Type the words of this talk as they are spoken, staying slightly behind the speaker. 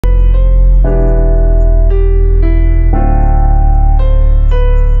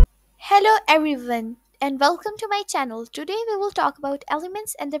everyone, and welcome to my channel. Today we will talk about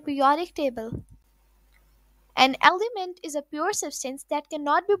elements and the periodic table. An element is a pure substance that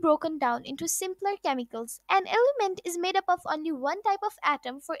cannot be broken down into simpler chemicals. An element is made up of only one type of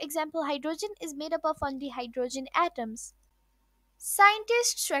atom. For example, hydrogen is made up of only hydrogen atoms.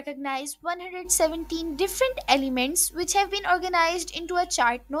 Scientists recognize 117 different elements which have been organized into a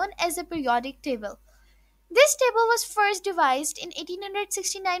chart known as the periodic table. This table was first devised in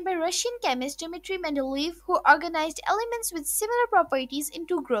 1869 by Russian chemist Dmitry Mendeleev, who organized elements with similar properties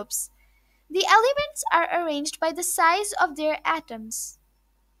into groups. The elements are arranged by the size of their atoms.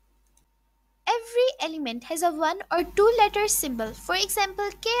 Every element has a one or two letter symbol. For example,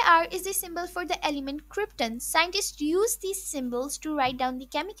 Kr is the symbol for the element krypton. Scientists use these symbols to write down the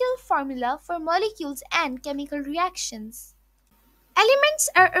chemical formula for molecules and chemical reactions. Elements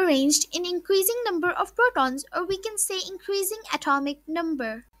are arranged in increasing number of protons, or we can say increasing atomic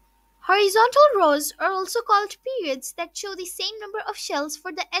number. Horizontal rows are also called periods that show the same number of shells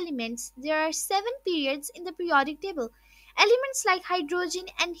for the elements. There are 7 periods in the periodic table. Elements like hydrogen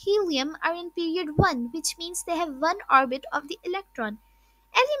and helium are in period 1, which means they have one orbit of the electron.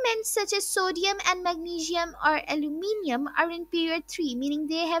 Elements such as sodium and magnesium or aluminium are in period 3, meaning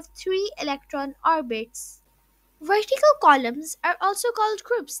they have 3 electron orbits. Vertical columns are also called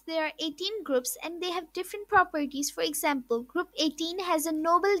groups. There are 18 groups and they have different properties. For example, group 18 has the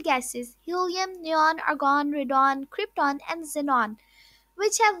noble gases helium, neon, argon, radon, krypton, and xenon,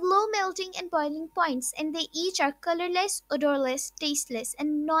 which have low melting and boiling points, and they each are colorless, odorless, tasteless,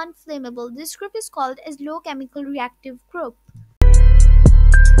 and non-flammable. This group is called as low chemical reactive group.